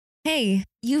Hey,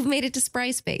 you've made it to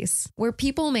Spry Space, where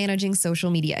people managing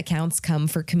social media accounts come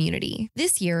for community.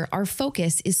 This year, our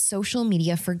focus is social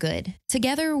media for good.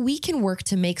 Together, we can work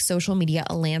to make social media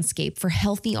a landscape for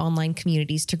healthy online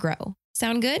communities to grow.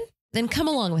 Sound good? Then come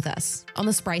along with us on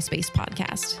the Spry Space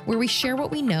podcast, where we share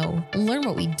what we know, learn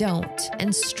what we don't,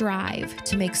 and strive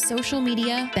to make social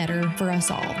media better for us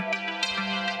all.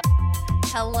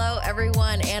 Hello,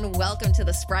 everyone, and welcome to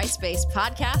the Spry Space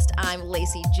podcast. I'm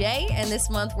Lacey J, and this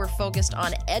month we're focused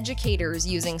on educators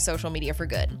using social media for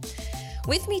good.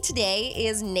 With me today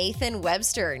is Nathan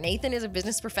Webster. Nathan is a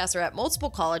business professor at multiple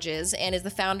colleges and is the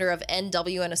founder of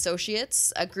NW &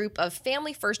 Associates, a group of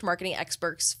family-first marketing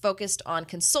experts focused on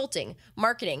consulting,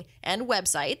 marketing, and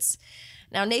websites.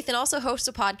 Now, Nathan also hosts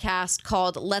a podcast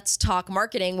called Let's Talk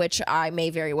Marketing, which I may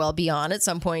very well be on at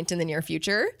some point in the near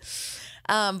future.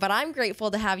 But I'm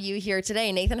grateful to have you here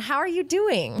today. Nathan, how are you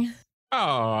doing?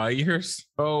 Oh, you're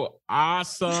so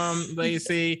awesome,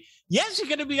 Lacey. Yes, you're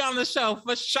going to be on the show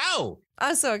for sure.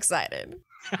 I'm so excited.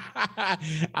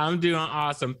 I'm doing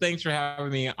awesome. Thanks for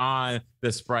having me on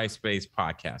the Spry Space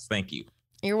podcast. Thank you.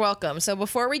 You're welcome. So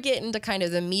before we get into kind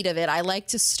of the meat of it, I like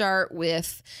to start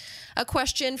with a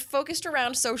question focused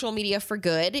around social media for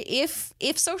good. If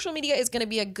social media is going to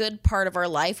be a good part of our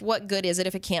life, what good is it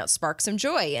if it can't spark some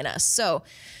joy in us? So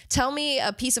tell me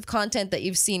a piece of content that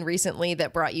you've seen recently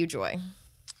that brought you joy.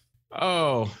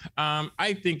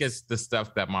 I think it's the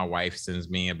stuff that my wife sends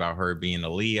me about her being a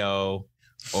Leo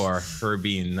or her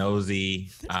being nosy,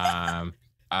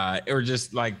 or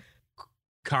just like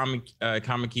comic-y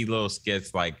little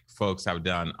skits like folks have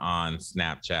done on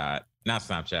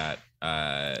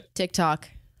TikTok.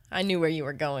 I knew where you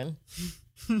were going.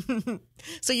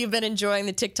 So you've been enjoying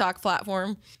the TikTok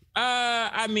platform?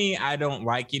 I don't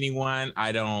like anyone.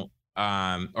 I don't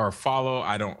or follow.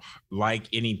 I don't like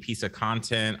any piece of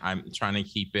content. I'm trying to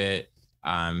keep it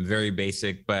very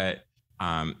basic, but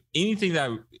anything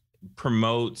that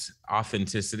promotes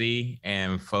authenticity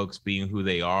and folks being who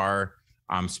they are,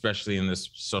 especially in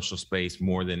this social space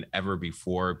more than ever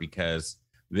before, because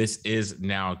this is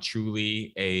now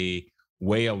truly a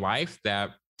way of life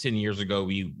that 10 years ago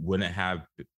we wouldn't have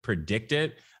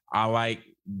predicted. I like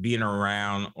being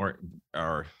around or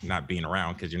not being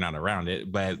around because you're not around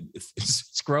it, but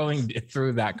scrolling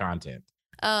through that content.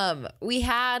 We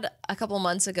had a couple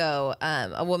months ago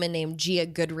a woman named Gia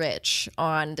Goodrich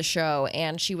on the show,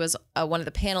 and she was one of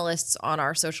the panelists on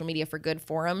our Social Media for Good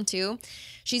forum too.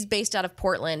 She's based out of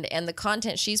Portland, and the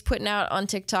content she's putting out on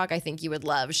TikTok, I think you would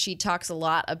love. She talks a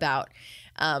lot about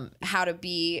how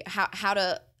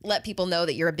to let people know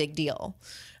that you're a big deal.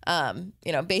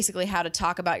 Basically how to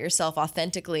talk about yourself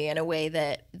authentically in a way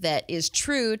that is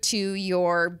true to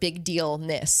your big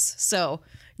dealness. So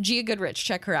Gia Goodrich,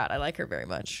 check her out. I like her very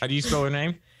much. How do you spell her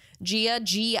name? Gia,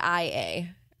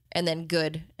 G-I-A, and then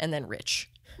good, and then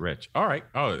rich. Rich. All right.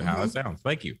 Oh, how it sounds.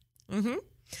 Thank you. Mm-hmm.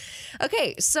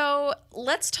 Okay, so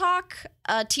let's talk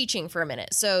teaching for a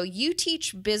minute. So you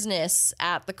teach business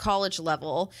at the college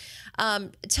level.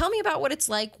 Tell me about what it's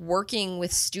like working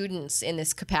with students in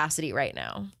this capacity right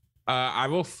now. I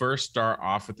will first start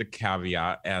off with the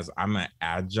caveat as I'm an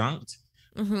adjunct.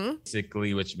 Mm-hmm.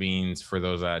 Basically, which means, for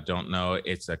those that don't know,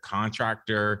 it's a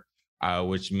contractor,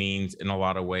 which means in a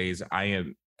lot of ways I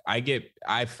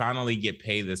finally get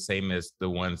paid the same as the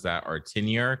ones that are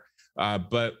tenure,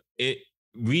 but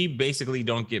we basically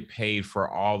don't get paid for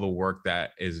all the work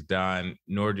that is done,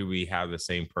 nor do we have the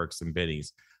same perks and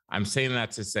bennies. I'm saying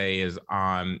that to say is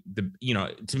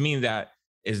to me that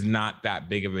is not that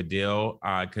big of a deal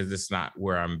because it's not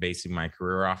where I'm basing my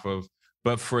career off of.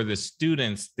 But for the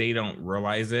students, they don't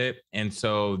realize it. And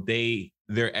so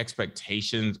their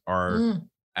expectations are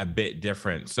a bit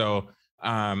different. So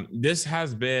this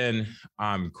has been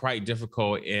quite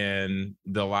difficult in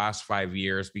the last 5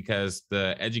 years because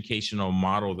the educational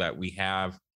model that we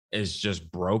have is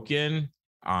just broken.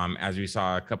 As we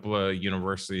saw a couple of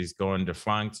universities going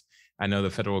defunct. I know the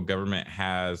federal government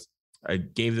has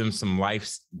gave them some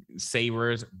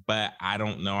lifesavers, but I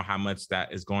don't know how much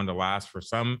that is going to last for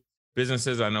some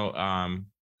businesses. I know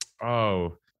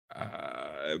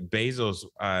Bezos'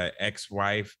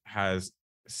 ex-wife has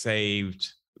saved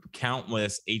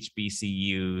countless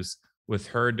HBCUs with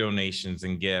her donations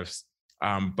and gifts.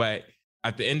 But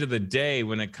at the end of the day,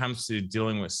 when it comes to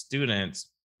dealing with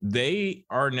students, they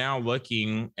are now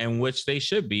looking, and which they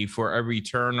should be, for a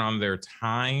return on their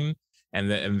time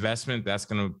and the investment that's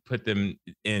going to put them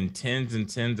in tens and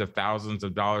tens of thousands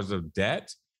of dollars of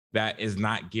debt that is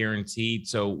not guaranteed.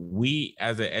 So we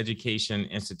as an education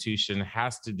institution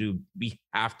have to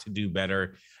do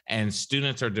better, and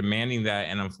students are demanding that.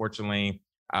 And unfortunately,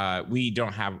 we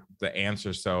don't have the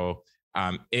answer. So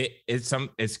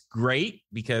It's great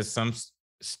because some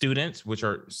students, which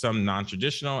are some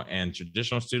non-traditional and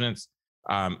traditional students,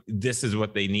 this is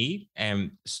what they need,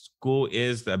 and school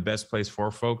is the best place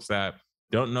for folks that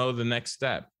don't know the next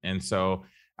step. And so,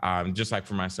 just like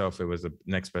for myself, it was the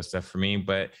next best step for me.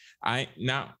 But I'm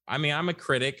a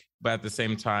critic, but at the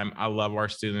same time, I love our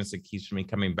students. It keeps me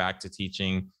coming back to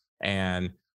teaching.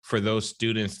 And for those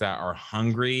students that are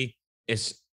hungry,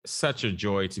 it's such a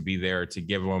joy to be there to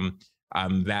give them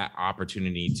that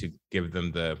opportunity, to give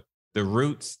them the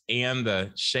roots and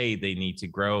the shade they need to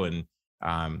grow, and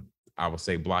I will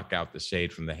say block out the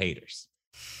shade from the haters.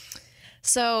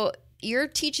 So you're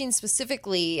teaching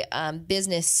specifically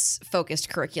business focused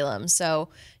curriculum. So,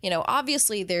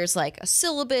 obviously there's like a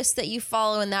syllabus that you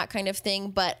follow and that kind of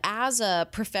thing. But as a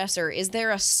professor, is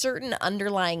there a certain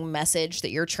underlying message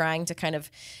that you're trying to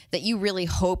that you really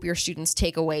hope your students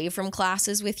take away from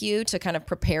classes with you to kind of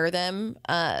prepare them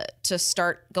to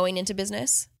start going into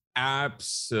business?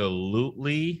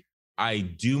 Absolutely. I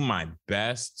do my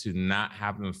best to not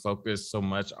have them focus so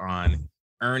much on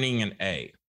earning an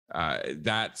A.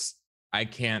 I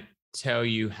can't tell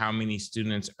you how many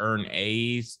students earn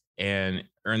A's and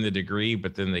earn the degree,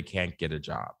 but then they can't get a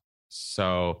job.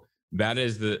 So that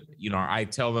is I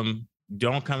tell them,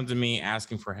 don't come to me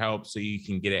asking for help so you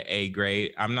can get an A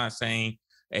grade. I'm not saying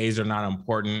A's are not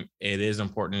important. It is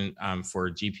important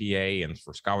for GPA and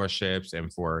for scholarships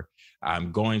and for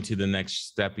going to the next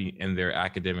step in their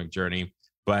academic journey.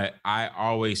 But I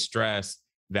always stress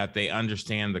that they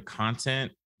understand the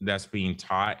content that's being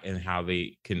taught and how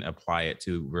they can apply it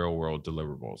to real world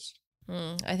deliverables.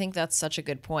 I think that's such a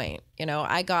good point.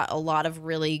 I got a lot of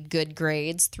really good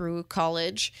grades through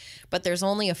college, but there's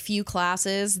only a few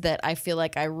classes that I feel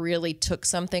like I really took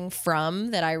something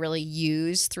from that I really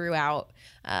use throughout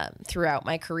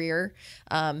my career.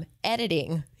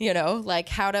 Editing, like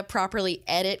how to properly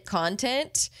edit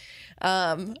content.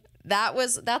 I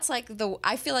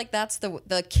feel like that's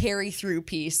the carry through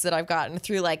piece that I've gotten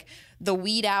through like the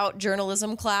weed out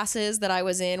journalism classes that I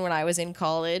was in when I was in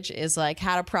college, is like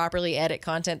how to properly edit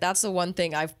content. That's the one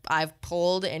thing I've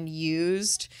pulled and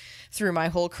used through my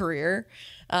whole career.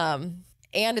 And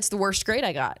it's the worst grade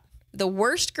I got.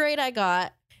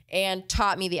 And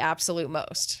taught me the absolute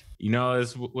most.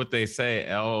 It's what they say,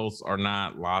 L's are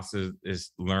not losses,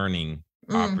 is learning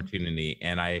opportunity.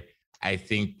 And I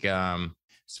think,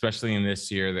 especially in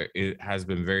this year, that it has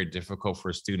been very difficult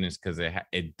for students because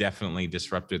it definitely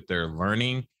disrupted their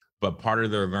learning. But part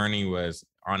of their learning was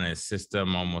on a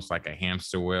system, almost like a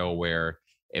hamster wheel, where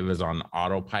it was on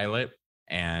autopilot,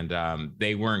 and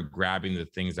they weren't grabbing the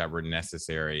things that were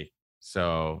necessary.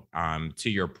 So to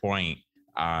your point,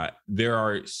 there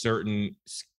are certain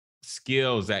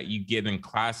skills that you get in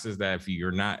classes that if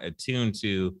you're not attuned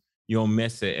to, you'll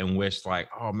miss it and wish like,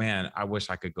 oh man, I wish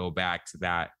I could go back to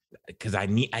that, because I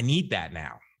need that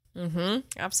now.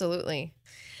 Absolutely.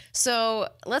 So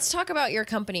let's talk about your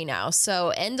company now.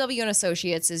 So NW &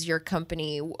 Associates is your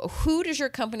company. Who does your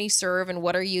company serve, and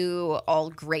what are you all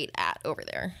great at over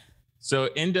there? So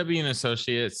NW &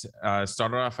 Associates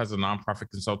started off as a nonprofit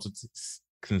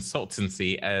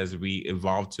consultancy as we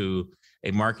evolved to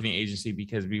a marketing agency,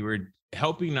 because we were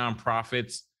helping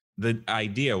nonprofits. The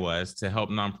idea was to help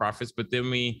nonprofits, but then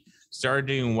we started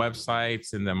doing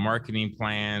websites and then marketing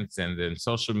plans and then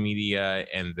social media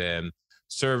and then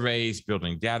surveys,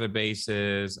 building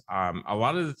databases. A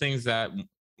lot of the things that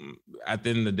at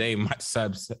the end of the day, my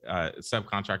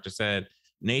subcontractor said,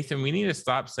 Nathan, we need to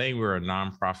stop saying we're a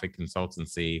nonprofit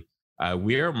consultancy.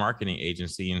 We're a marketing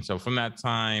agency. And so from that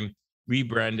time,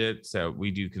 rebranded. So we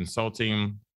do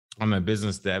consulting on the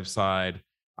business dev side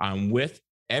with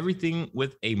everything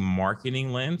with a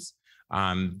marketing lens.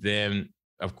 Then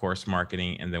of course,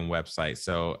 marketing, and then website.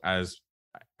 So as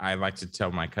I like to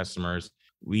tell my customers,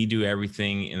 we do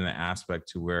everything in the aspect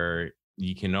to where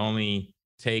you can only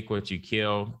take what you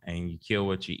kill and you kill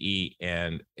what you eat.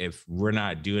 And if we're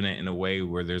not doing it in a way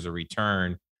where there's a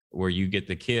return, where you get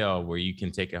the kill, where you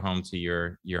can take it home to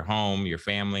your home, your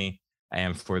family,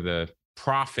 and for the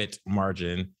profit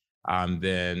margin,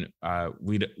 then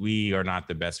we are not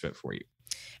the best fit for you.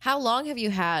 How long have you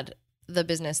had the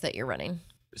business that you're running?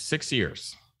 6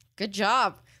 years. Good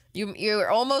job. You're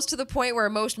almost to the point where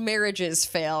most marriages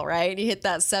fail, right? You hit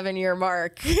that 7-year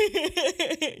mark.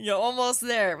 You're almost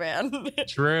there, man.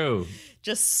 True.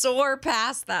 Just soar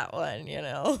past that one,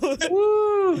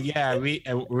 Woo! Yeah, we're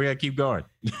gonna keep going.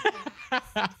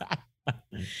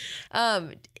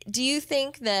 Do you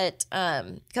think that,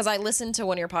 because I listened to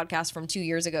one of your podcasts from 2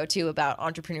 years ago too about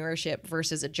entrepreneurship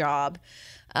versus a job,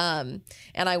 and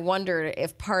I wondered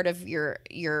if part of your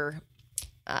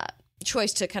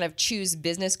choice to kind of choose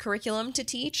business curriculum to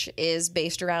teach is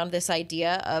based around this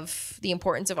idea of the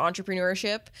importance of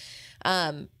entrepreneurship.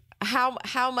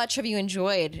 How much have you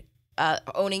enjoyed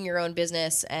owning your own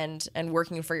business and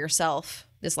working for yourself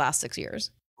this last 6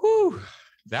 years? Whew,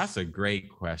 that's a great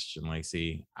question,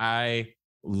 Lacey. I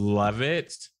love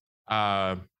it.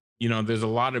 There's a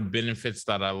lot of benefits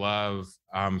that I love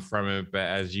from it, but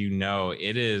as you know,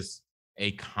 it is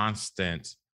a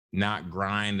constant, not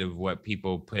grind of what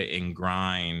people put in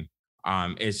grind.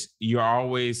 You're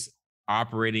always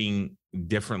operating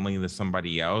differently than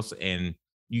somebody else, and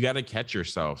you got to catch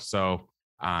yourself. So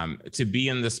to be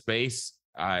in the space,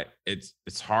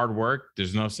 it's hard work.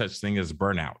 There's no such thing as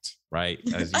burnout, right?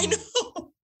 I know.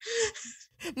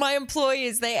 My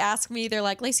employees, they ask me, they're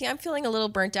like, Lacey, I'm feeling a little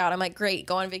burnt out. I'm like, great,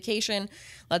 go on vacation.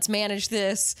 Let's manage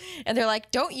this. And they're like,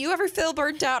 don't you ever feel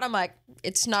burnt out? I'm like,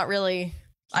 it's not really.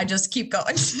 I just keep going.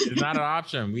 It's not an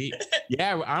option.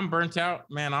 I'm burnt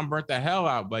out, man. I'm burnt the hell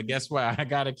out. But guess what? I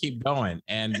got to keep going.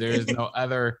 And there's no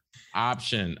other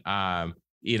option.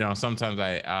 Sometimes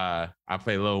I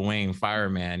play Lil Wayne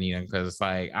Fireman, because it's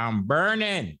like, I'm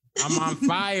burning. I'm on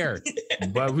fire,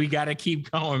 but we got to keep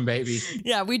going, baby.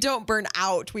 Yeah, we don't burn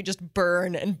out. We just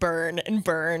burn and burn and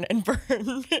burn and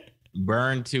burn.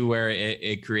 Burn to where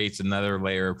it creates another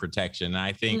layer of protection. And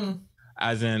I think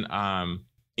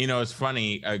it's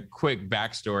funny. A quick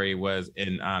backstory was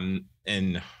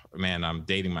man, I'm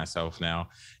dating myself now.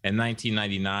 In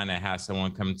 1999, I had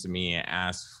someone come to me and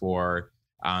ask for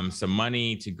some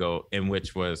money to go in,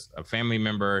 which was a family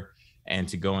member, and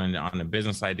to go in on a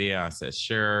business idea. I said,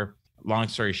 sure. Long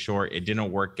story short, it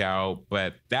didn't work out,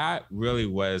 but that really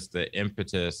was the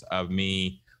impetus of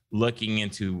me looking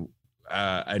into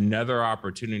another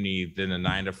opportunity than a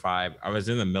 9-to-5. I was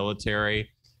in the military,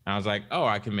 and I was like, oh,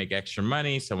 I can make extra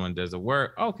money. Someone does the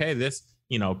work. Okay, this,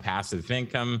 passive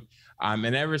income.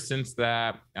 And ever since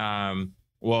that, I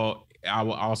will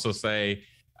also say,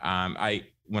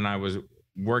 when I was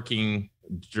working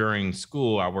during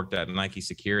school, I worked at Nike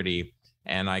Security,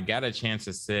 and I got a chance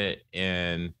to sit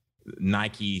in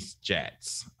Nike's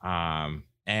jets.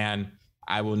 And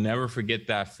I will never forget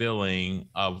that feeling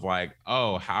of like,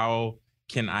 oh, how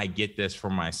can I get this for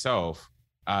myself?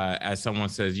 As someone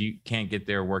says, you can't get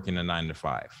there working a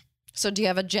 9-to-5. So do you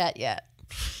have a jet yet?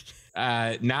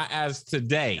 Not as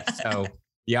today. So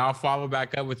y'all follow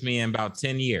back up with me in about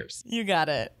 10 years. You got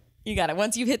it.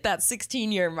 Once you hit that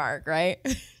 16-year mark, right?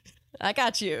 I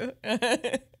got you.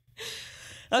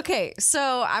 Okay,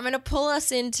 so I'm going to pull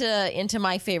us into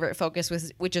my favorite focus,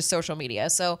 which is social media.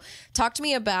 So talk to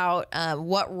me about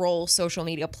what role social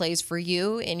media plays for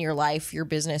you in your life, your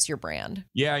business, your brand.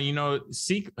 Yeah,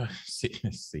 secret.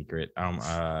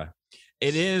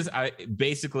 It is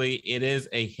it is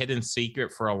a hidden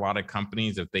secret for a lot of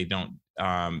companies if they don't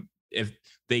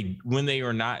when they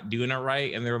are not doing it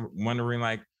right, and they're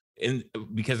wondering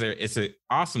because it's an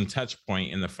awesome touch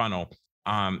point in the funnel.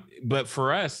 But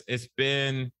for us, it's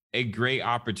been a great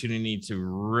opportunity to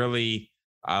really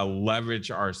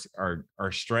leverage our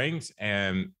strengths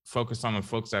and focus on the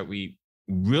folks that we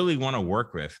really want to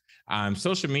work with.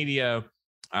 Social media,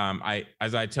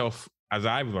 as I tell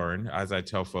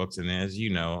folks, and as you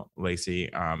know, Lacey,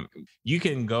 you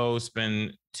can go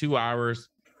spend 2 hours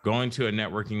going to a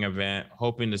networking event,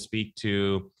 hoping to speak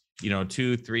to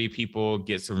 2-3 people,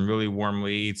 get some really warm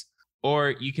leads,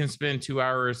 or you can spend 2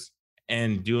 hours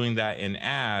and doing that in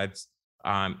ads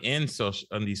on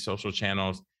these social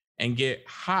channels and get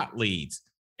hot leads.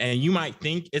 And you might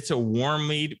think it's a warm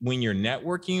lead when you're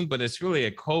networking, but it's really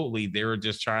a cold lead. They were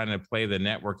just trying to play the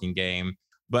networking game.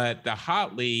 But the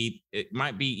hot lead, it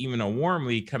might be even a warm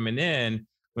lead coming in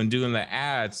when doing the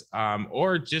ads,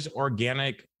 or just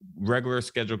organic, regular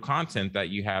scheduled content that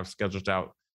you have scheduled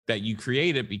out that you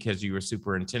created because you were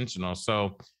super intentional.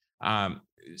 So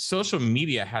social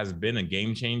media has been a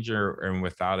game changer, and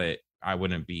without it, I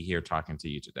wouldn't be here talking to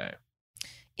you today.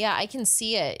 Yeah, I can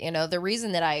see it. The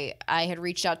reason that I had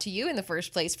reached out to you in the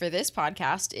first place for this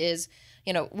podcast is,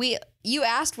 you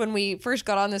asked when we first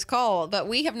got on this call, but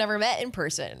we have never met in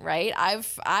person, right?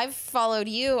 I've followed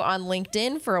you on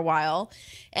LinkedIn for a while,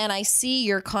 and I see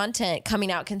your content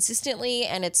coming out consistently,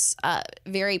 and it's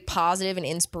very positive and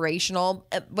inspirational,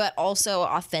 but also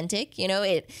authentic.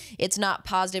 It's not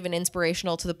positive and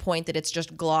inspirational to the point that it's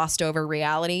just glossed over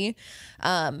reality.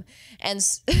 And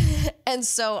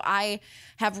so I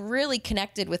have really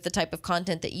connected with the type of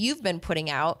content that you've been putting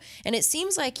out. And it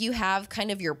seems like you have kind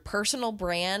of your personal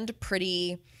brand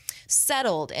pretty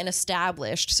settled and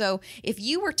established. So if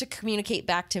you were to communicate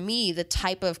back to me the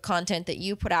type of content that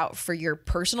you put out for your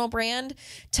personal brand,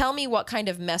 tell me what kind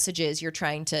of messages you're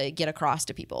trying to get across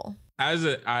to people.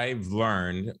 I've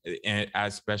learned, and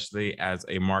especially as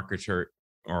a marketer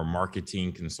or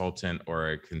marketing consultant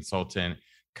or a consultant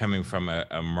coming from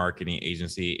a marketing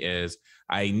agency, is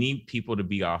I need people to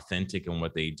be authentic in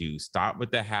what they do. Stop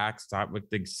with the hacks, stop with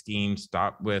the schemes,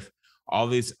 stop with all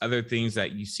these other things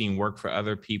that you've seen work for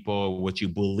other people, what you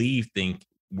believe think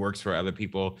works for other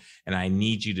people, and I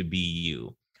need you to be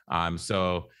you.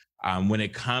 When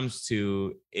it comes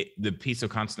to it, the piece of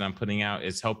content I'm putting out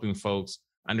is helping folks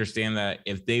understand that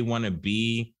if they want to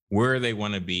be where they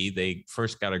want to be, they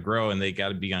first got to grow and they got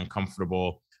to be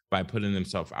uncomfortable by putting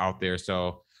themselves out there.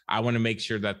 So I want to make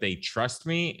sure that they trust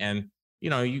me, and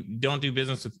you don't do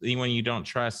business with anyone you don't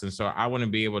trust. And so I want to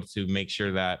be able to make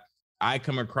sure that I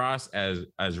come across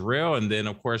as real. And then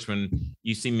of course, when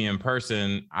you see me in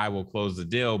person, I will close the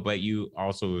deal, but you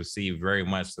also will see very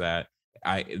much that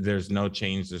there's no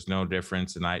change, there's no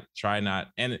difference. And I try not,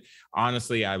 and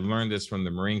honestly, I learned this from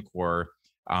the Marine Corps.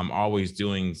 Always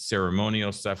doing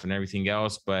ceremonial stuff and everything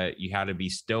else, but you had to be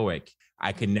stoic.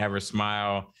 I could never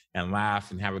smile and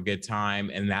laugh and have a good time,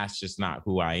 and that's just not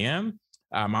who I am.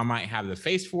 I might have the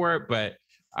face for it, but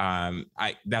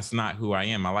that's not who I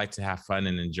am. I like to have fun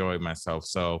and enjoy myself,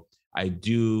 so I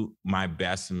do my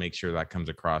best to make sure that comes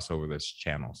across over those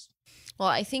channels. Well,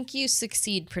 I think you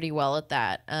succeed pretty well at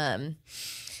that.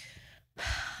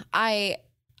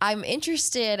 I'm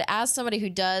interested, as somebody who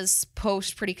does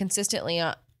post pretty consistently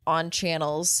on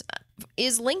channels.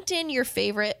 Is LinkedIn your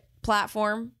favorite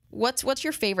platform? What's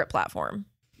your favorite platform?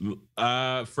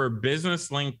 For business,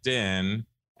 LinkedIn,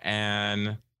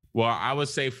 and well, I would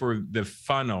say for the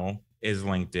funnel is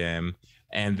LinkedIn,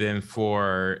 and then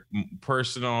for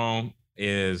personal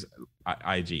is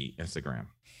IG, Instagram.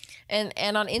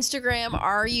 And on Instagram,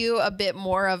 are you a bit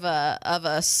more of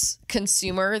a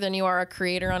consumer than you are a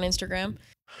creator on Instagram?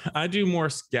 I do more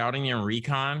scouting and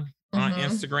recon on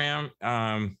Instagram.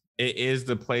 It is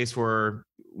the place where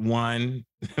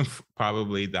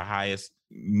probably the highest,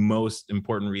 most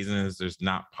important reason is there's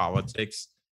not politics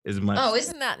as much. Oh,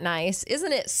 isn't that nice?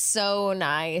 Isn't it so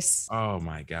nice? Oh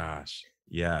my gosh.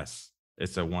 Yes.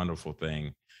 It's a wonderful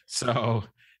thing. So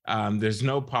there's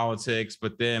no politics,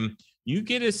 but then you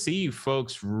get to see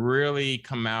folks really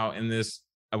come out. And this,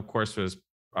 of course, was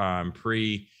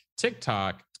pre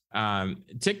TikTok.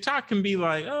 TikTok can be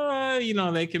like,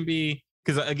 they can be,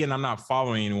 because again, I'm not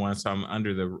following anyone, so I'm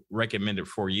under the recommended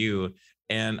for you.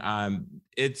 And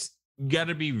it's got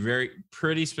to be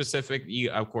pretty specific.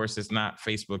 Of course, it's not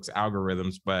Facebook's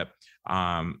algorithms, but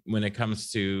when it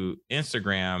comes to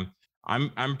Instagram,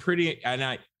 I'm pretty, and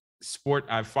I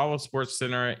follow Sports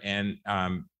Center, and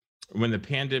when the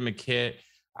pandemic hit,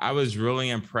 I was really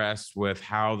impressed with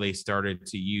how they started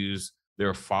to use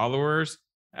their followers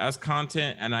as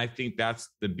content. And I think that's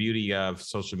the beauty of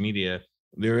social media.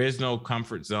 There is no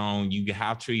comfort zone. You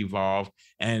have to evolve.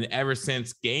 And ever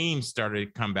since games started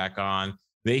to come back on,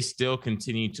 they still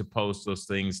continue to post those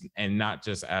things, and not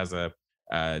just as a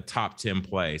top 10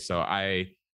 play. So I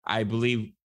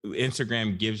believe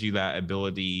Instagram gives you that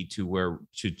ability to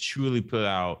truly put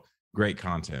out great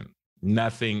content.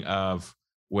 Nothing of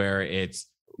where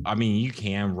you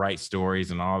can write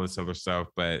stories and all this other stuff,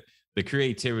 but the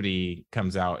creativity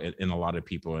comes out in a lot of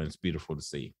people, and it's beautiful to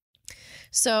see.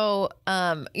 So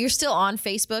you're still on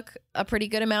Facebook a pretty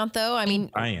good amount, though. I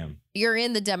mean, I am. You're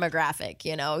in the demographic,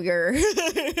 you're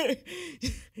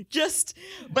just,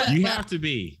 but you have to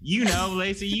be,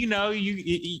 Lacey,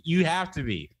 you have to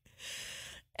be.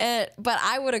 But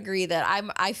I would agree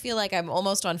that I feel like I'm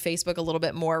almost on Facebook a little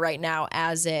bit more right now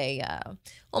as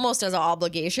almost as an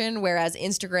obligation, whereas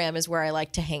Instagram is where I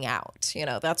like to hang out.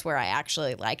 That's where I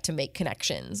actually like to make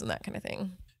connections and that kind of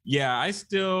thing. Yeah, I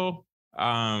still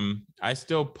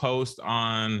post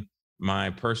on my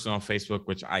personal Facebook,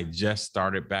 which I just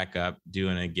started back up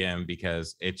doing again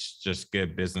because it's just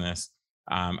good business.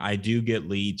 I do get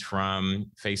leads from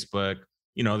Facebook.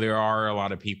 There are a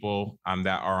lot of people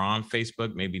that are on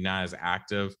Facebook, maybe not as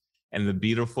active. And the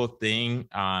beautiful thing,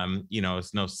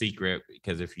 it's no secret,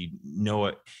 because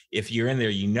if you're in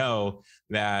there,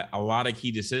 that a lot of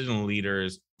key decision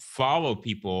leaders follow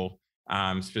people,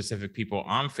 specific people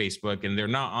on Facebook, and they're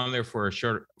not on there for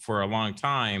a long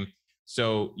time.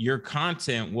 So your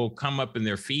content will come up in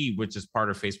their feed, which is part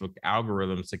of Facebook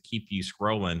algorithms to keep you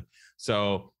scrolling.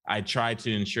 So I try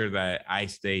to ensure that I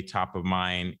stay top of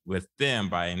mind with them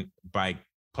by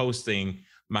posting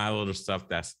my little stuff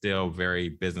that's still very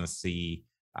businessy,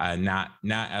 not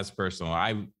as personal.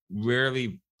 I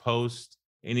rarely post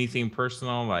anything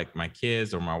personal, like my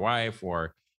kids or my wife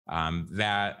or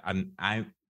that.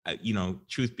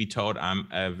 Truth be told, I'm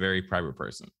a very private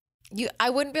person. I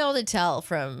wouldn't be able to tell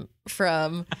from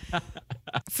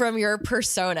your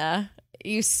persona.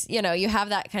 You know, you have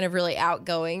that kind of really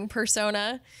outgoing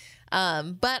persona.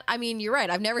 But I mean, you're right.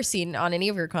 I've never seen on any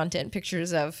of your content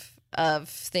pictures of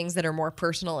things that are more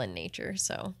personal in nature.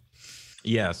 So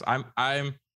yes,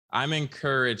 I'm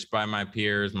encouraged by my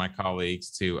peers, my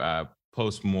colleagues to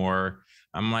post more.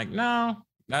 I'm like, no,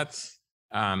 that's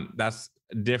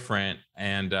different.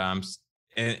 And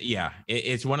yeah,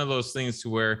 it's one of those things to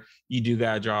where you do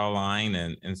gotta draw a line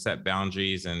and set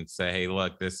boundaries and say, hey,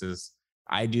 look,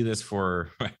 I do this for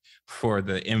for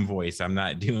the invoice. I'm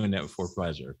not doing it for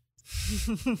pleasure.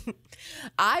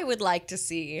 I would like to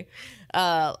see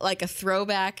like a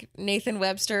throwback Nathan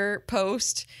Webster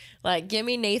post. Like, give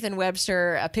me Nathan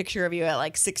Webster, a picture of you at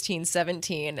like 16,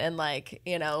 17, and like,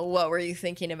 you know, what were you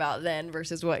thinking about then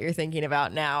versus what you're thinking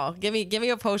about now? Give me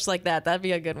a post like that. That'd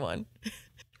be a good one.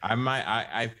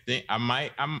 I think I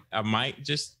might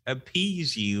just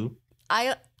appease you.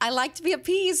 I like to be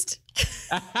appeased.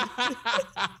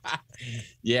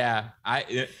 Yeah,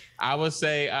 I would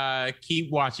say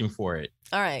keep watching for it.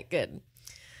 All right, good.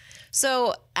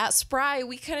 So at Spry,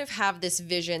 we kind of have this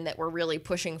vision that we're really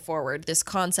pushing forward, this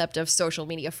concept of social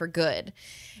media for good.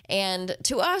 And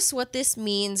to us, what this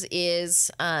means is,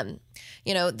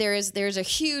 you know, there's a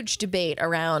huge debate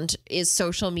around, is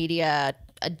social media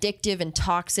addictive and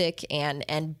toxic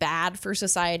and bad for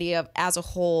society as a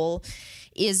whole?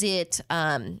 Is it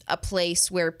a place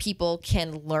where people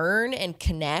can learn and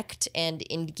connect and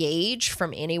engage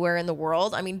from anywhere in the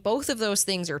world? I mean, both of those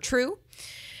things are true.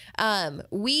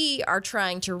 We are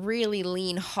trying to really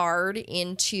lean hard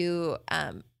into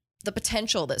the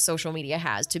potential that social media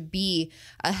has to be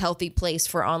a healthy place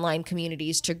for online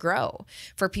communities to grow,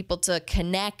 for people to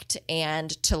connect and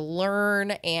to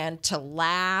learn and to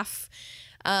laugh.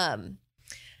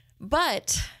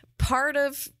 But part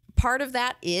of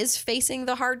that is facing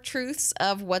the hard truths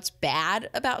of what's bad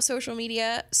about social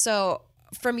media. So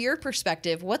from your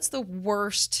perspective, what's the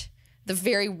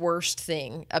very worst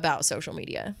thing about social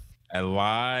media? A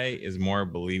lie is more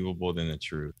believable than the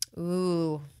truth.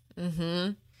 Ooh.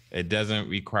 Mm-hmm. It doesn't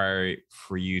require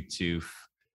for you to,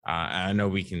 I know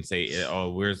we can say,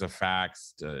 oh, where's the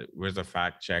facts? Where's a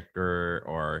fact checker?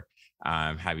 Or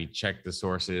have you checked the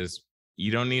sources? You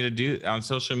don't need to do on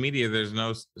social media. There's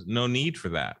no need for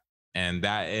that. And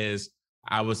that is,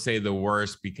 I would say, the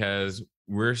worst, because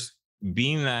we're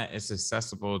being that it's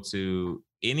accessible to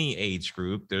any age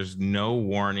group. There's no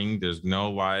warning. There's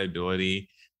no liability.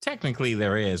 Technically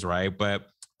there is, right? But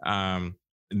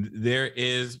there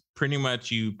is pretty much,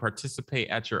 you participate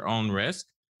at your own risk.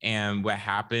 And what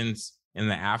happens in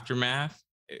the aftermath,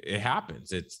 it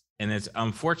happens. It's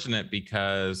unfortunate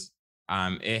because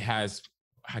it has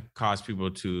caused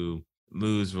people to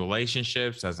lose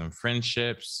relationships, as in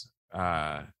friendships,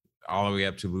 all the way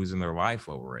up to losing their life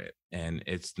over it. And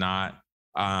it's not,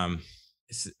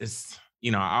 it's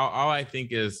you know, all I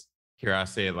think is, here, I'll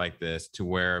say it like this, to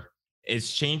where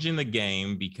it's changing the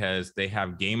game because they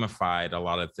have gamified a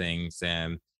lot of things.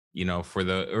 And, you know, for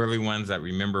the early ones that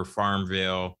remember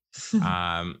Farmville,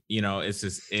 you know, it's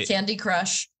just Candy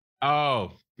Crush.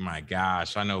 Oh my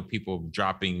gosh. I know people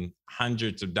dropping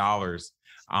hundreds of dollars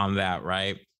on that,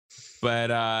 right?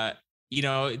 But you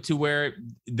know, to where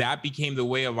that became the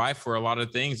way of life for a lot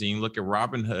of things. And you look at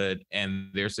Robinhood and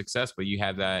their success, but you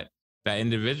had that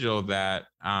individual that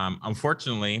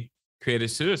unfortunately created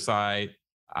suicide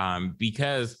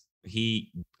because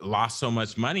he lost so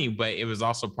much money, but it was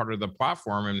also part of the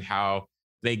platform and how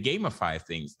they gamify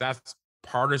things. That's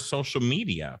part of social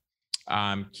media,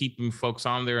 keeping folks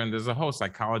on there. And there's a whole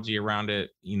psychology around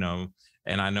it, you know,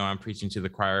 and I know I'm preaching to the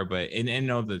choir, but and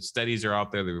know the studies are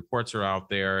out there, the reports are out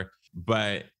there.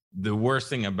 But the worst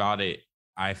thing about it,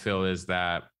 I feel, is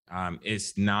that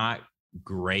it's not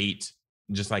great,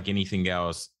 just like anything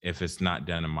else, if it's not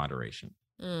done in moderation.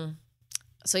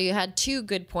 So you had two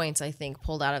good points, I think,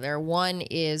 pulled out of there. One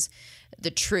is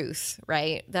the truth,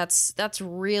 right? That's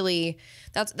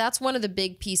one of the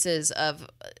big pieces of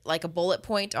like a bullet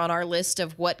point on our list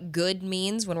of what good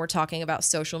means when we're talking about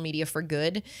social media for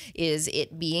good, is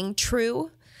it being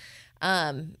true.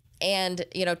 And,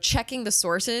 you know, checking the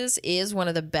sources is one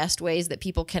of the best ways that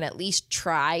people can at least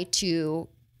try to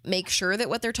make sure that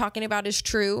what they're talking about is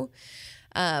true.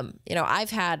 You know,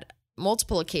 I've had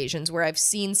multiple occasions where I've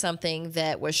seen something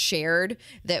that was shared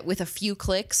that with a few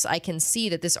clicks, I can see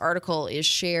that this article is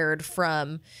shared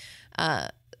from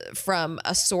a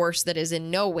source that is in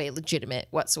no way legitimate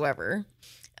whatsoever.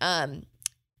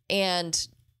 And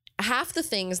half the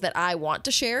things that I want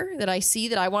to share, that I see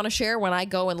that I want to share, when I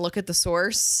go and look at the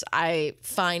source, I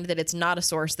find that it's not a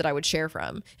source that I would share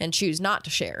from and choose not to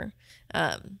share.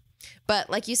 But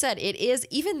like you said, it is,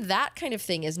 even that kind of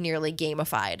thing is nearly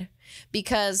gamified,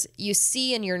 because you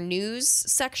see in your news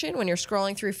section when you're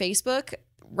scrolling through Facebook,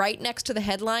 right next to the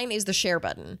headline is the share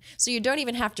button. So you don't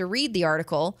even have to read the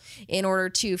article in order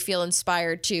to feel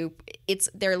inspired to,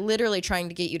 they're literally trying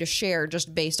to get you to share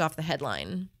just based off the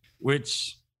headline.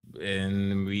 Which,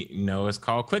 and we know is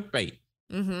called clickbait.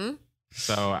 Mm-hmm.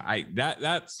 So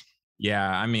that's yeah,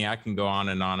 I mean, I can go on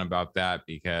and on about that,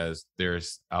 because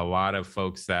there's a lot of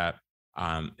folks that,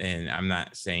 and I'm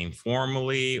not saying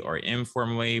formally or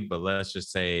informally, but let's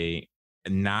just say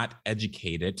not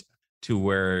educated to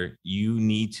where you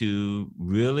need to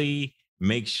really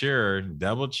make sure,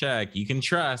 double check, you can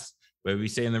trust, but we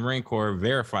say in the Marine Corps,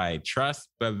 verify, trust,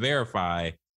 but verify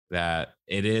that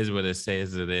it is what it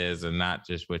says it is and not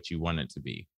just what you want it to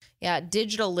be. Yeah,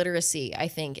 digital literacy, I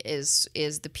think, is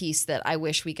the piece that I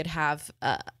wish we could have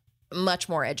much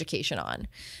more education on,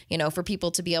 for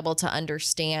people to be able to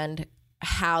understand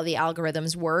how the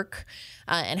algorithms work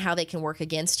and how they can work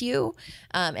against you,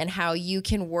 and how you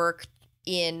can work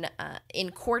in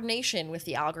coordination with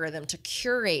the algorithm to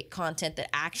curate content that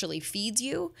actually feeds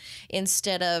you,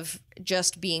 instead of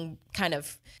just being kind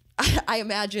of, I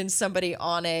imagine somebody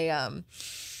on a,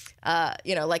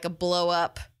 like a blow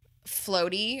up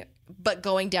floaty, but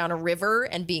going down a river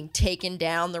and being taken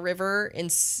down the river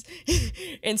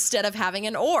instead of having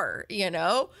an oar,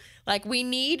 like we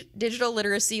need digital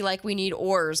literacy, like we need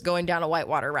oars going down a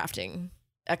whitewater rafting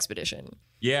expedition.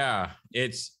 Yeah,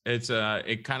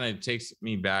 it kind of takes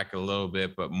me back a little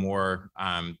bit, but more,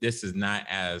 this is not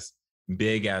as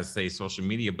big as, say, social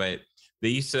media, but they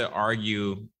used to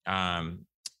argue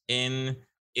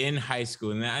in high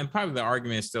school, and probably the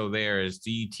argument is still there, is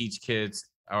do you teach kids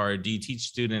or do you teach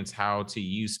students how to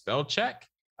use spell check,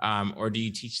 or do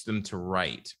you teach them to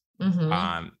write?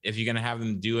 Mm-hmm. If you're going to have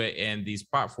them do it in these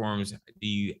platforms, do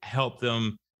you help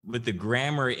them with the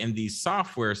grammar in these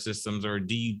software systems, or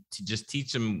do you just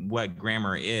teach them what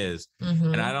grammar is?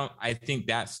 Mm-hmm. And I think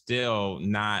that's still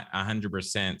not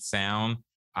 100% sound.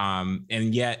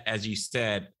 And yet, as you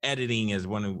said, editing is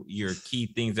one of your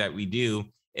key things that we do.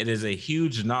 It is a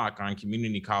huge knock on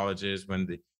community colleges when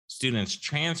the students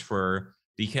transfer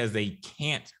because they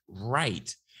can't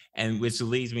write. And which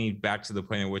leads me back to the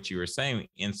point of what you were saying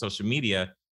in social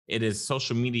media. It is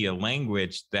social media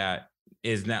language that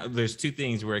is now, there's two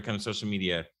things where it comes to social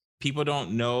media. People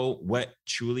don't know what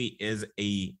truly is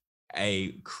a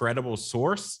credible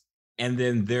source. And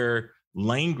then their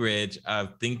language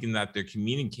of thinking that they're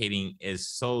communicating is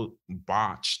so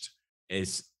botched,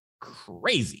 is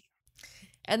crazy.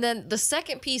 And then the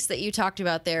second piece that you talked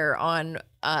about there on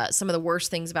some of the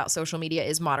worst things about social media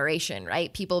is moderation,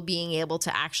 right? People being able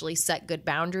to actually set good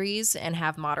boundaries and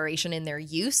have moderation in their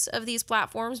use of these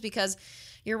platforms, because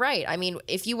you're right. I mean,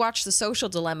 if you watch The Social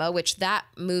Dilemma, which that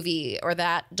movie or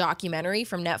that documentary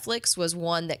from Netflix was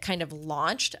one that kind of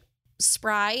launched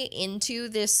Spry into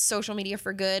this social media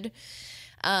for good.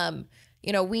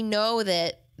 We know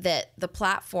that the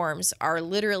platforms are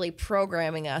literally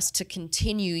programming us to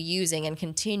continue using.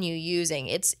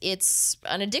 It's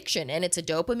an addiction, and it's a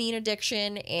dopamine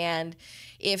addiction. And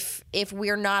if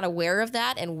we're not aware of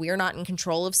that and we're not in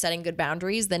control of setting good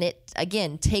boundaries, then it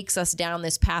again takes us down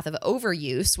this path of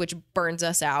overuse, which burns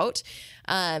us out.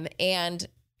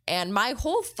 And my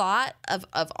whole thought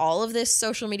of all of this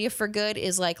social media for good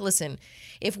is like, listen,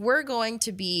 if we're going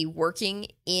to be working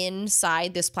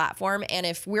inside this platform, and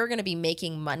if we're going to be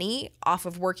making money off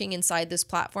of working inside this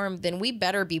platform, then we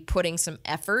better be putting some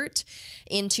effort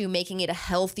into making it a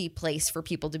healthy place for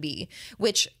people to be,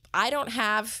 which I don't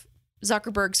have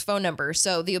Zuckerberg's phone number.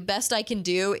 So the best I can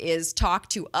do is talk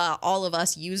to all of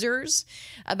us users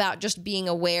about just being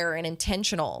aware and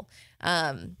intentional,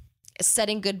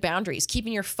 setting good boundaries,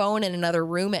 keeping your phone in another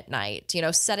room at night,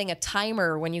 setting a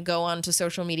timer when you go onto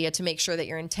social media to make sure that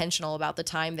you're intentional about the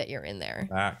time that you're in there.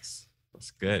 That's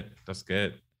good. That's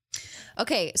good.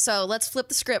 Okay, so let's flip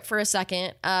the script for a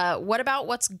second. What about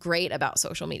what's great about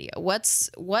social media?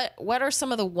 What are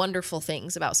some of the wonderful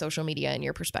things about social media in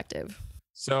your perspective?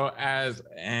 So as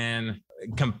an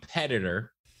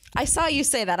competitor, I saw you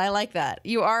say that. I like that.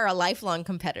 You are a lifelong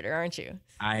competitor, aren't you?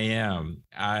 I am.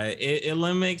 It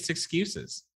eliminates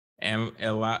excuses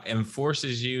and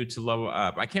forces you to level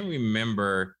up. I can't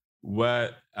remember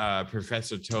what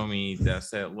professor told me that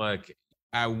said, look,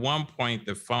 at one point,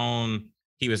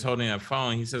 he was holding a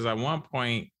phone. He says at one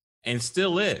point, and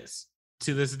still is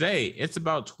to this day, it's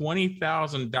about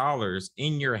 $20,000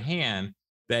 in your hand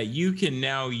that you can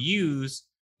now use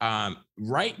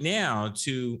right now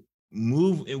to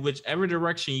move in whichever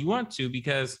direction you want to,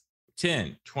 because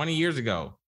 20 years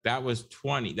ago, that was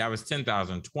 $10,000,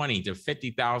 $20,000 to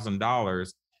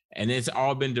 $50,000. and it's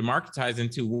all been democratized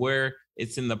into where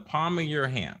it's in the palm of your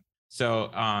hand. So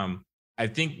I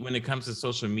think when it comes to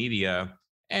social media,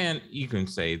 and you can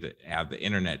say that add the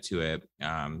internet to it,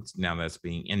 now that's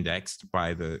being indexed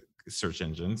by the search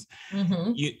engines,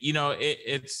 Mm-hmm.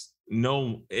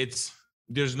 it's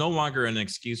there's no longer an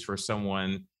excuse for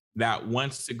someone that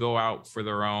wants to go out for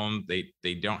their own.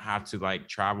 They don't have to like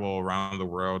travel around the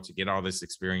world to get all this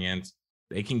experience.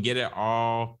 They can get it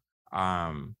all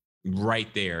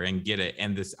right there and get it.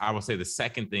 And this, I will say, the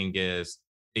second thing is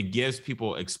it gives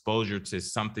people exposure to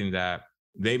something that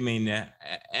they may not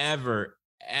ever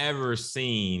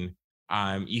seen.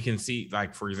 You can see,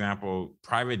 like, for example,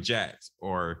 private jets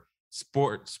or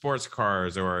sports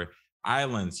cars or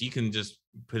islands. You can just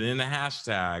put in a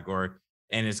hashtag,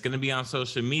 and it's going to be on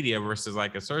social media versus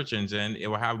like a search engine. It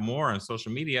will have more on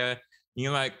social media. And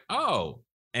you're like, oh,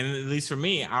 and at least for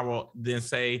me, I will then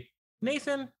say,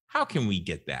 Nathan, how can we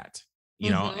get that?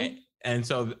 Mm-hmm.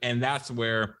 And that's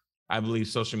where I believe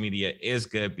social media is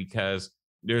good, because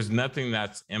there's nothing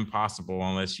that's impossible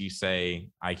unless you say,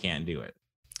 I can't do it.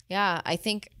 Yeah, I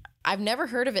think I've never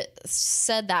heard of it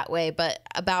said that way, but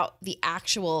about the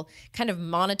actual kind of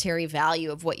monetary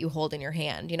value of what you hold in your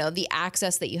hand, the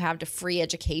access that you have to free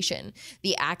education,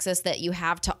 the access that you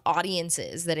have to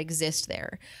audiences that exist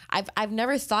there. I've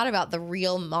never thought about the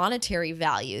real monetary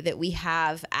value that we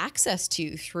have access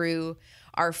to through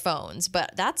our phones, but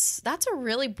that's a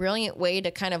really brilliant way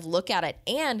to kind of look at it.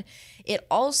 And it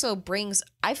also brings,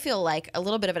 I feel like, a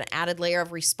little bit of an added layer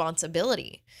of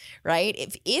responsibility, right?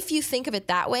 If you think of it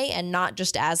that way and not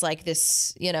just as like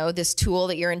this, this tool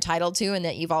that you're entitled to and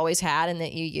that you've always had and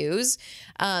that you use,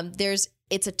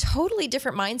 it's a totally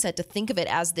different mindset to think of it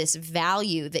as this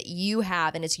value that you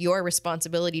have, and it's your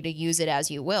responsibility to use it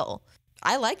as you will.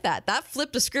 I like that. That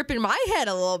flipped a script in my head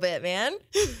a little bit, man.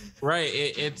 Right.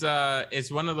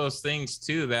 It's one of those things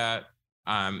too that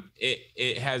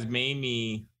it has made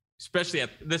me, especially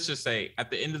let's just say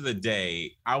at the end of the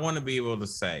day, I want to be able to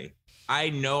say, I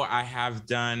know I have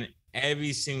done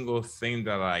every single thing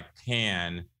that I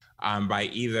can by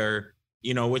either,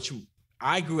 which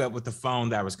I grew up with the phone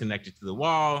that was connected to the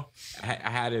wall.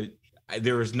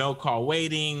 There was no call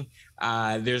waiting.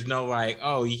 There's no like,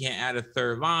 oh, you can't add a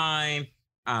third line.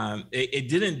 It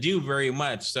didn't do very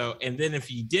much. So, and then if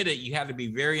you did it, you had to be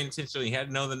very intentional. You had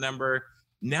to know the number.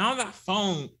 Now that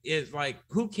phone is like,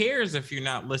 who cares if you're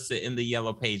not listed in the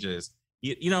yellow pages?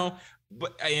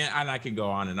 But and I could go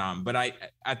on and on. But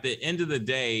at the end of the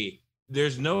day,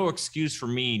 there's no excuse for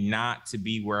me not to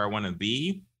be where I want to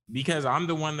be, because I'm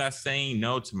the one that's saying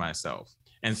no to myself.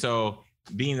 And so,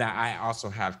 being that I also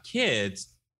have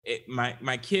kids,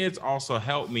 my kids also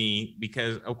help me,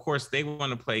 because of course they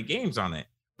want to play games on it.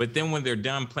 But then when they're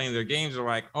done playing their games, they're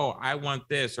like, oh, I want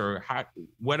this, or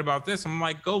what about this? I'm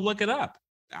like, go look it up.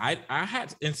 I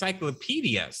had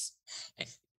encyclopedias.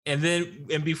 And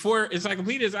before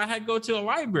encyclopedias, I had to go to a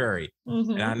library.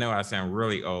 Mm-hmm. And I know I sound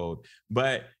really old,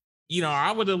 but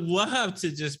I would have loved to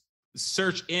just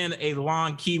search in a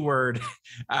long keyword,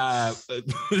 long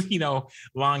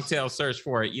tail search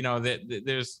for it.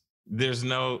 That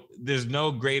there's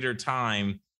no greater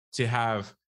time to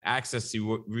have access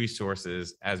to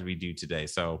resources as we do today.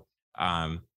 So,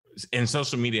 and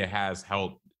social media has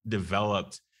helped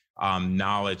develop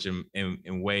knowledge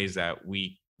in ways that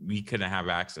we couldn't have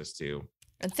access to.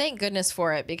 And thank goodness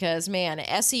for it, because man,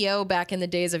 SEO back in the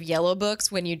days of Yellow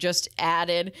Books, when you just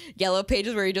added Yellow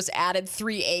Pages, where you just added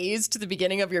 3 A's to the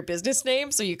beginning of your business name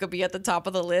so you could be at the top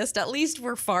of the list. At least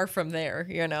we're far from there,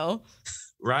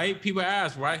 Right? People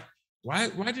ask why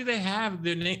do they have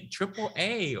their name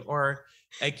AAA or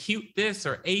acute this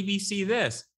or ABC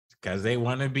this? Because they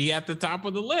want to be at the top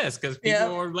of the list, because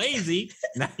people are lazy.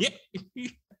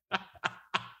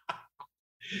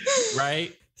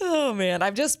 Right? Oh man,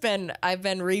 I've been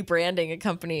rebranding a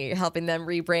company, helping them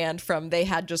rebrand from, they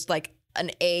had just like an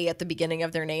A at the beginning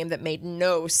of their name that made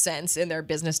no sense in their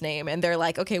business name, and they're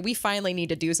like, okay, we finally need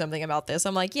to do something about this.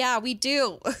 I'm like, yeah, we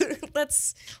do.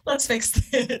 let's fix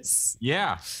this.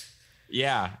 Yeah.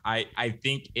 I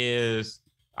think it's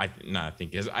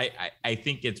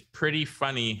pretty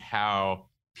funny how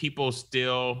people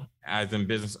still, as in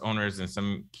business owners and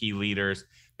some key leaders,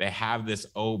 they have this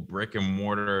old brick and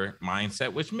mortar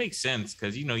mindset, which makes sense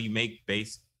because, you make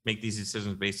these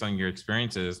decisions based on your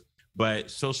experiences. But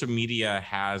social media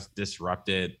has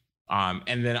disrupted.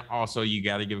 And then also you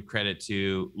got to give credit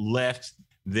to Lyft,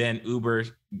 then Uber,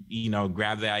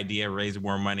 grab the idea, raise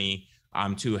more money,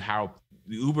 to how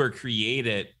Uber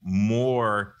created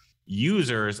more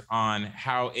users on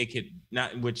how it could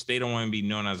not, which they don't want to be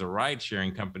known as a ride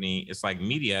sharing company. It's like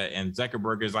media, and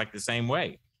Zuckerberg is like the same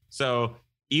way. So,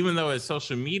 even though it's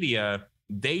social media,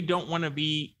 they don't want to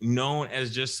be known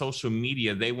as just social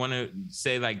media. They want to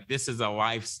say like, this is a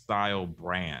lifestyle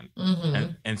brand.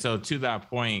 And so to that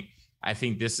point, I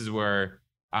think this is where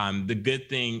the good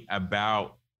thing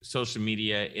about social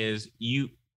media is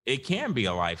it can be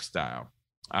a lifestyle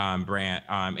brand.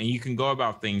 And you can go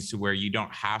about things to where you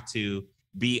don't have to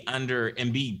be under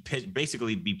and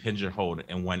basically be pigeonholed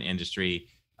in one industry.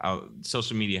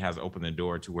 Social media has opened the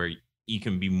door to where you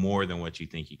can be more than what you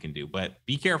think you can do, but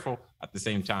be careful at the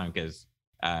same time, because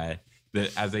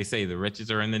as they say, the riches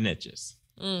are in the niches.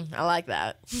 I like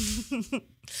that.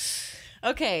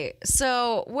 Okay,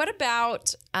 so what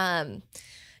about I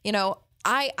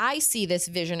see this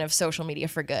vision of social media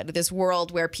for good, this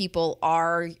world where people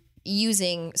are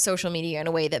using social media in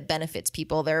a way that benefits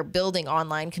people. They're building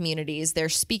online communities. They're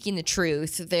speaking the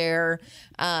truth. They're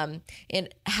in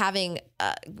having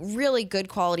really good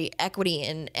quality equity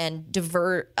and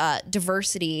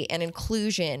diversity and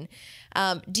inclusion.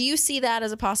 Do you see that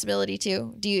as a possibility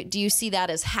too? Do you see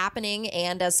that as happening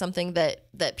and as something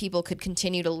that people could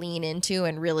continue to lean into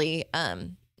and really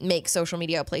make social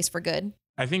media a place for good?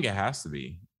 I think it has to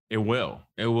be. It will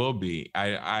be.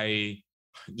 I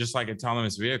just like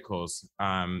autonomous vehicles,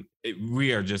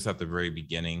 we are just at the very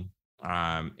beginning.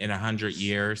 In 100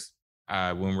 years,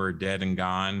 when we're dead and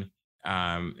gone,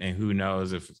 and who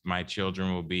knows if my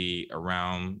children will be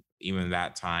around even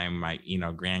that time, my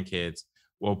grandkids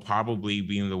will probably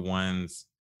be the ones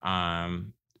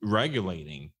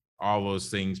regulating all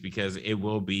those things, because it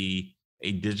will be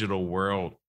a digital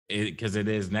world. Because it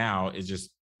is now. It's just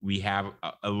we have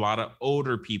a lot of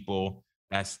older people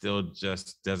that still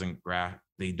just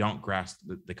they don't grasp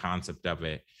the concept of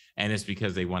it. And it's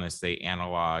because they want to stay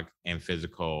analog and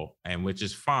physical, and which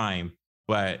is fine.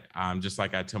 But just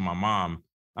like I tell my mom,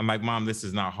 I'm like, Mom, this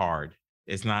is not hard.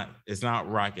 It's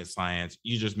not rocket science.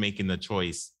 You're just making the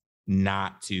choice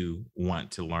not to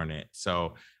want to learn it.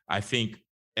 So I think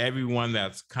everyone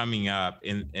that's coming up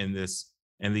in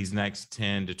these next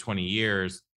 10 to 20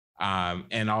 years,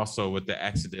 and also with the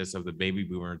exodus of the baby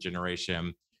boomer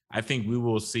generation, I think we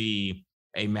will see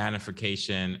a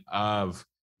magnification of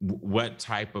what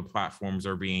type of platforms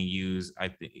are being used. I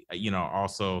think,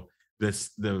 also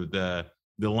the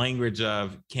language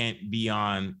of can't be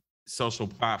on social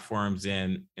platforms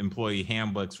and employee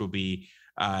handbooks will be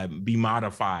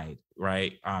modified,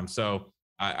 right? So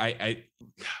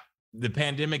the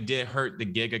pandemic did hurt the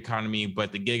gig economy,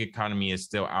 but the gig economy is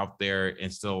still out there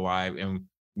and still alive, and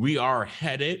we are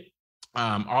headed.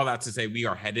 All that to say, we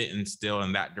are headed and still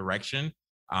in that direction,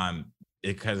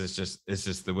 because it's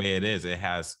just the way it is. It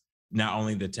has not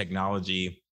only the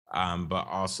technology, but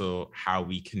also how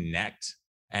we connect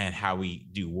and how we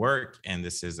do work. And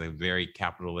this is a very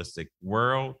capitalistic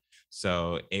world,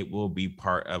 so it will be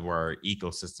part of our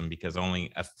ecosystem, because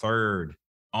only a third,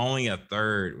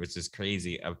 which is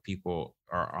crazy, of people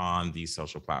are on these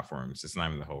social platforms. It's not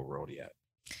even the whole world yet.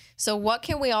 So what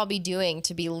can we all be doing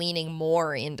to be leaning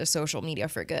more into social media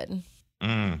for good?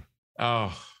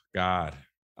 Oh, God.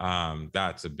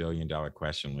 That's $1 billion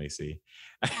question, Lacey.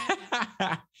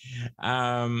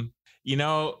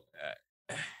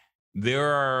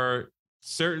 There are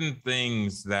certain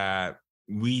things that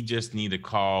we just need to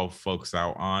call folks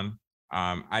out on.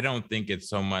 I don't think it's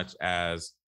so much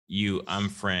as you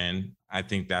unfriend. I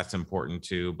think that's important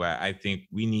too, but I think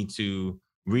we need to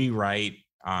rewrite.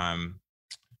 I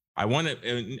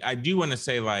do want to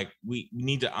say, like, we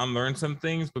need to unlearn some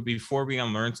things, but before we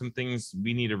unlearn some things,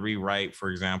 we need to rewrite, for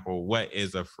example, what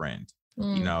is a friend?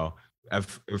 A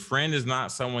friend is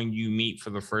not someone you meet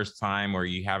for the first time or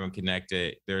you haven't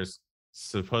connected. There's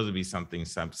supposed to be something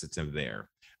substantive there.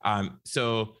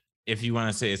 So if you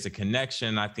want to say it's a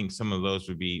connection, I think some of those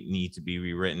need to be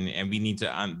rewritten, and we need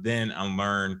to then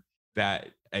unlearn that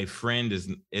a friend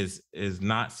is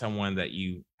not someone that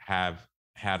you have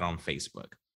had on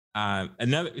Facebook.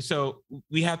 So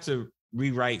we have to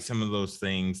rewrite some of those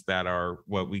things that are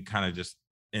what we kind of just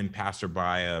in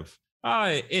passerby of,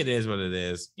 it is what it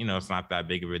is. It's not that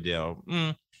big of a deal.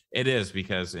 It is,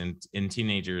 because in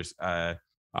teenagers,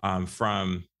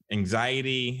 from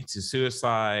anxiety to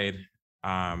suicide,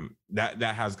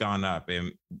 that has gone up,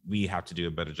 and we have to do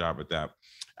a better job with that.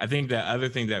 I think the other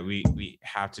thing that we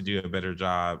have to do a better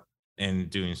job in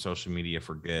doing social media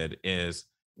for good is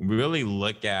really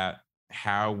look at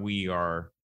how we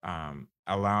are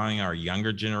allowing our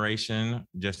younger generation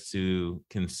just to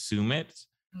consume it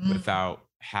without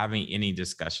having any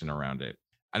discussion around it.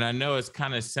 And I know it's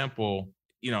kind of simple,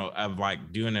 of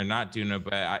like doing or not doing it,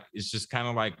 but it's just kind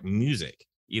of like music.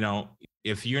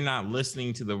 If you're not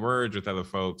listening to the words with other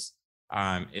folks,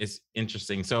 it's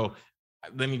interesting. So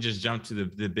let me just jump to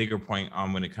the bigger point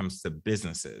on when it comes to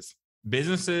businesses.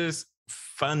 Businesses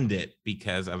fund it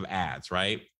because of ads,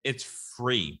 right? It's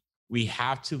free. We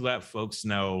have to let folks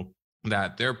know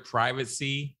that their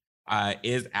privacy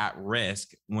is at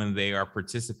risk when they are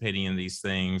participating in these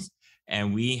things.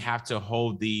 And we have to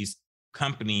hold these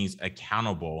companies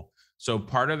accountable. So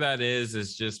part of that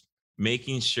is just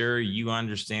making sure you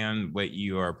understand what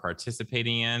you are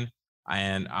participating in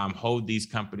and hold these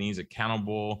companies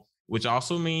accountable, which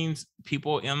also means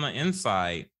people on the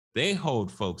inside, they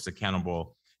hold folks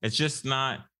accountable. It's just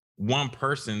not one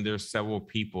person. There's several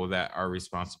people that are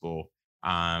responsible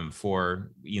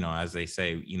for, as they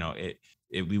say,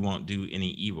 we won't do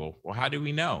any evil. Well, how do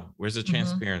we know? Where's the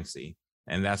transparency?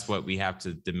 And that's what we have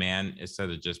to demand instead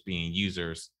of just being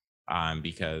users,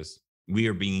 because we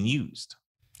are being used.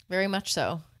 Very much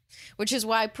so, which is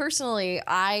why personally,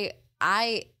 I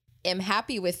am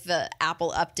happy with the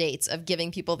Apple updates of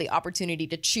giving people the opportunity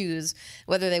to choose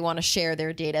whether they want to share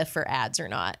their data for ads or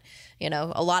not.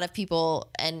 A lot of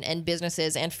people and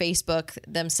businesses and Facebook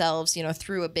themselves,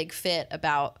 threw a big fit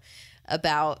about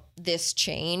this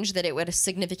change, that it would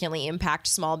significantly impact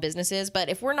small businesses. But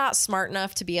if we're not smart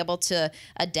enough to be able to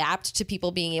adapt to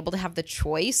people being able to have the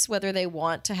choice whether they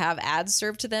want to have ads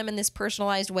served to them in this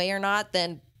personalized way or not,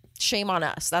 then shame on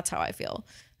us. That's how I feel.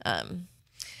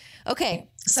 Okay,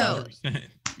 so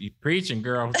you preaching,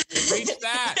 girl. Preach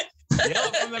that.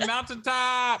 Yell from the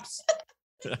mountaintops.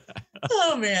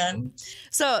 Oh man.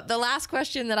 So the last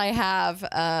question that I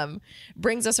have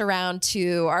brings us around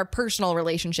to our personal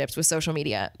relationships with social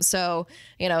media. So,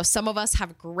 some of us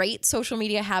have great social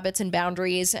media habits and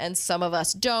boundaries, and some of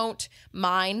us don't.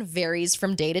 Mine varies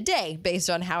from day to day based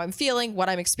on how I'm feeling, what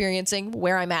I'm experiencing,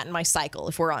 where I'm at in my cycle,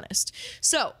 if we're honest.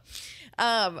 So,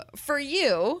 for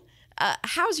you,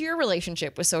 how's your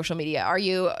relationship with social media?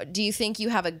 Do you think you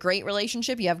have a great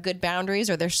relationship? You have good boundaries?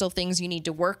 Are there still things you need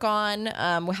to work on?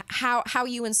 How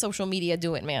you and social media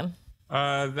doing, man?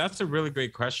 That's a really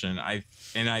great question. I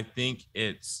think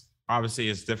it's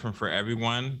different for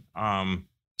everyone. Oh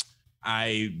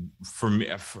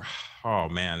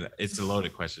man, it's a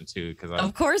loaded question too.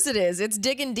 Of course it is. It's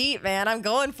digging deep, man. I'm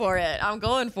going for it.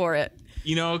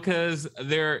 Because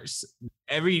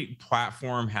every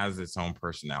platform has its own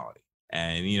personality.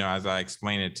 And, as I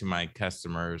explain it to my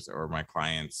customers or my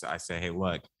clients, I say, hey,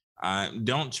 look,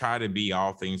 don't try to be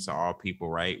all things to all people,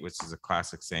 right? Which is a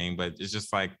classic saying, but it's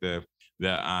just like the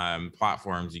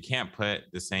platforms. You can't put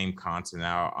the same content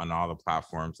out on all the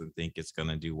platforms and think it's going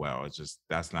to do well.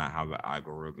 That's not how the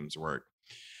algorithms work.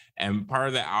 And part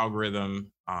of the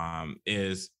algorithm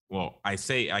is, I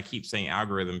keep saying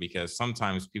algorithm because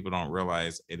sometimes people don't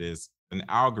realize it is an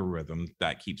algorithm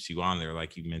that keeps you on there,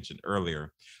 like you mentioned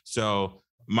earlier. So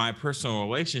my personal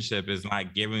relationship is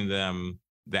not giving them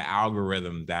the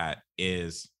algorithm that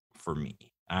is for me.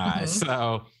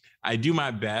 So I do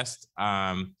my best.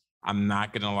 I'm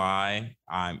not going to lie.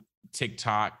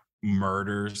 TikTok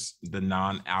murders the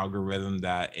non-algorithm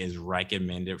that is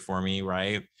recommended for me,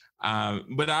 right?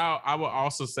 But I will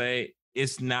also say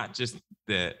it's not just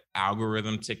the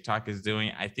algorithm TikTok is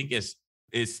doing. I think it's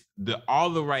all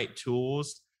the right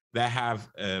tools that have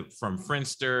from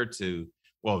Friendster to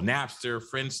Napster,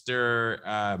 Friendster,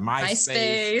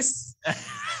 MySpace.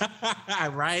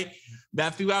 Right?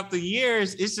 That throughout the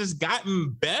years, it's just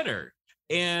gotten better.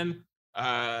 And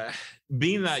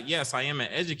being that, yes, I am an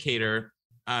educator,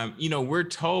 we're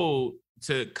told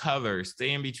to color,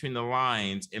 stay in between the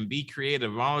lines, and be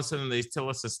creative. All of a sudden, they tell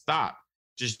us to stop.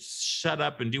 Just shut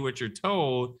up and do what you're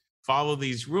told. Follow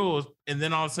these rules. And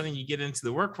then all of a sudden you get into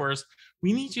the workforce.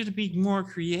 We need you to be more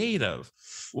creative.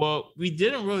 Well, we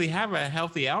didn't really have a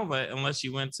healthy outlet unless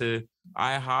you went to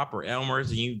IHOP or Elmer's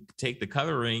and you take the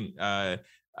coloring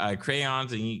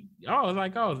crayons and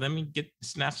let me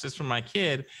snatch this from my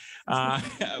kid.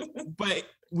 But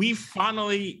we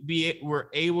finally we're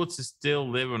able to still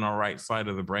live on our right side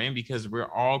of the brain because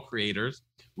we're all creators.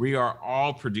 We are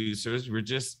all producers. We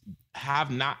just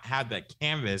have not had that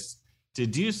canvas to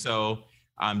do so,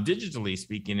 digitally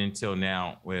speaking, until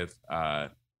now with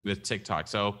TikTok.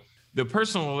 So the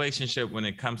personal relationship when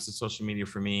it comes to social media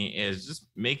for me is just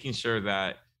making sure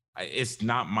that it's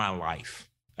not my life.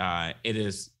 It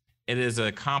is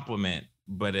a compliment,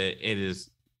 but it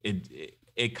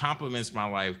complements my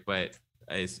life, but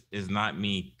it's not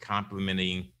me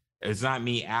complimenting. It's not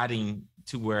me adding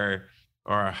to where.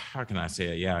 Or how can I say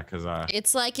it? Yeah, because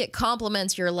it's like it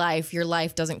complements your life. Your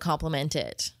life doesn't complement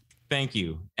it. Thank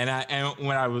you. And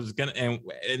when I was gonna,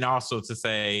 and also to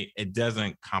say it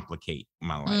doesn't complicate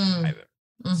my life either.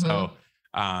 So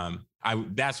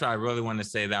that's what I really want to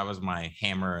say. That was my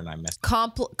hammer, and I messed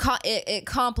It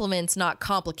complements, not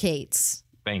complicates.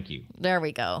 Thank you. There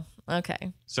we go.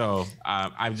 Okay. So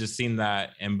I've just seen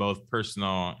that in both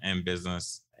personal and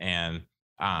business. And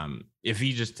if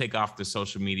you just take off the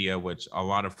social media, which a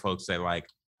lot of folks say, like,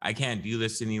 I can't do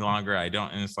this any longer. I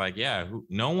don't. And it's like, yeah,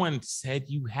 no one said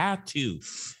you had to.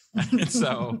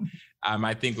 So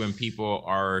I think when people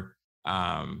are,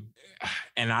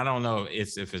 and I don't know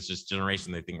if it's just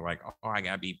generation, they think like, oh, I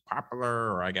got to be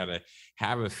popular, or I got to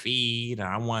have a feed.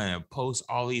 I want to post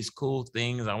all these cool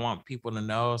things. I want people to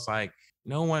know. It's like,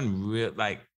 no one really,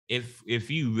 like, if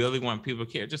you really want people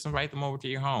to care, just invite them over to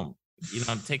your home,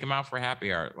 take them out for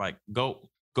happy hour, like go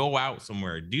out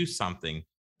somewhere, do something.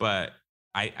 But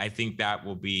I think that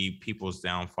will be people's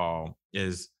downfall,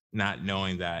 is not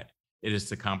knowing that it is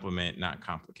to complement, not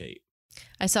complicate.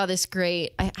 I saw this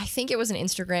great, I think it was an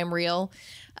Instagram reel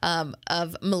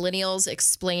of millennials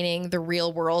explaining the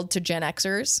real world to Gen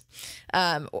Xers.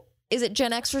 Is it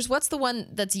Gen Xers? What's the one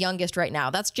that's youngest right now?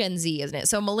 That's Gen Z, isn't it?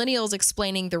 So millennials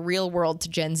explaining the real world to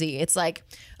Gen Z. It's like,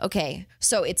 okay,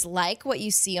 so it's like what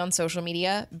you see on social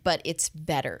media, but it's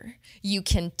better. You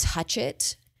can touch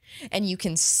it, and you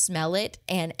can smell it,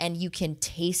 and you can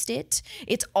taste it.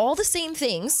 It's all the same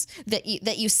things that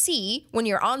you see when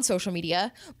you're on social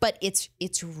media, but it's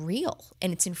real,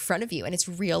 and it's in front of you, and it's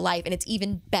real life, and it's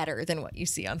even better than what you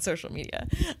see on social media.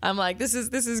 I'm like, this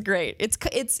is great. It's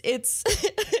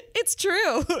it's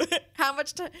true. How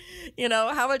much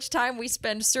time we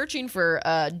spend searching for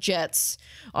jets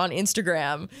on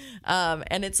Instagram,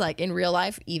 and it's like in real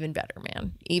life, even better,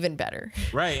 man, even better.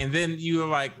 Right, and then you're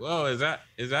like, whoa, is that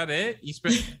it? You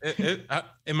spent?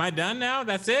 Am I done now?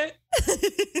 That's it?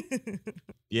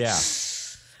 Yeah.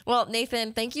 Well,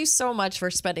 Nathan, thank you so much for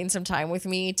spending some time with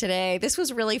me today. This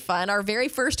was really fun. Our very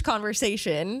first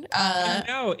conversation. I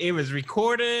know, it was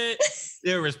recorded.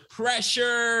 There was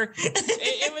pressure.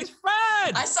 It was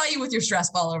fun. I saw you with your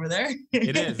stress ball over there.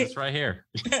 It is. It's right here.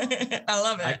 I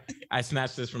love it. I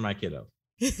snatched this from my kiddo.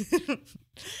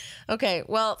 Okay.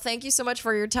 Well, thank you so much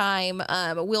for your time.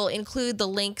 We'll include the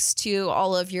links to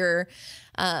all of your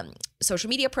social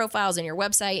media profiles and your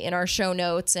website in our show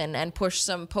notes, and push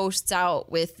some posts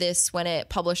out with this when it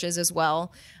publishes as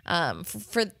well.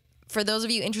 For those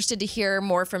of you interested to hear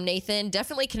more from Nathan,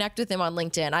 definitely connect with him on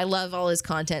LinkedIn. I love all his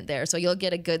content there. So you'll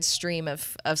get a good stream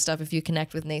of stuff if you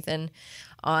connect with Nathan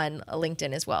on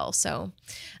LinkedIn as well. So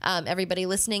everybody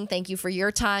listening, thank you for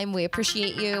your time. We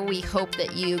appreciate you. We hope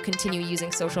that you continue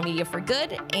using social media for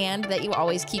good, and that you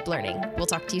always keep learning. We'll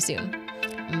talk to you soon.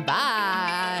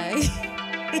 Bye.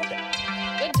 Good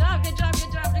job, good job, good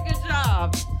job, good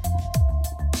job.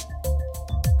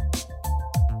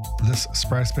 This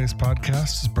Spry Space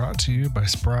podcast is brought to you by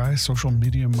Spry Social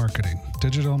Media Marketing,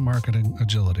 Digital Marketing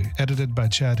Agility, edited by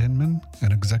Chad Hinman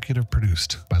and executive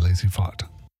produced by Lazy Fott.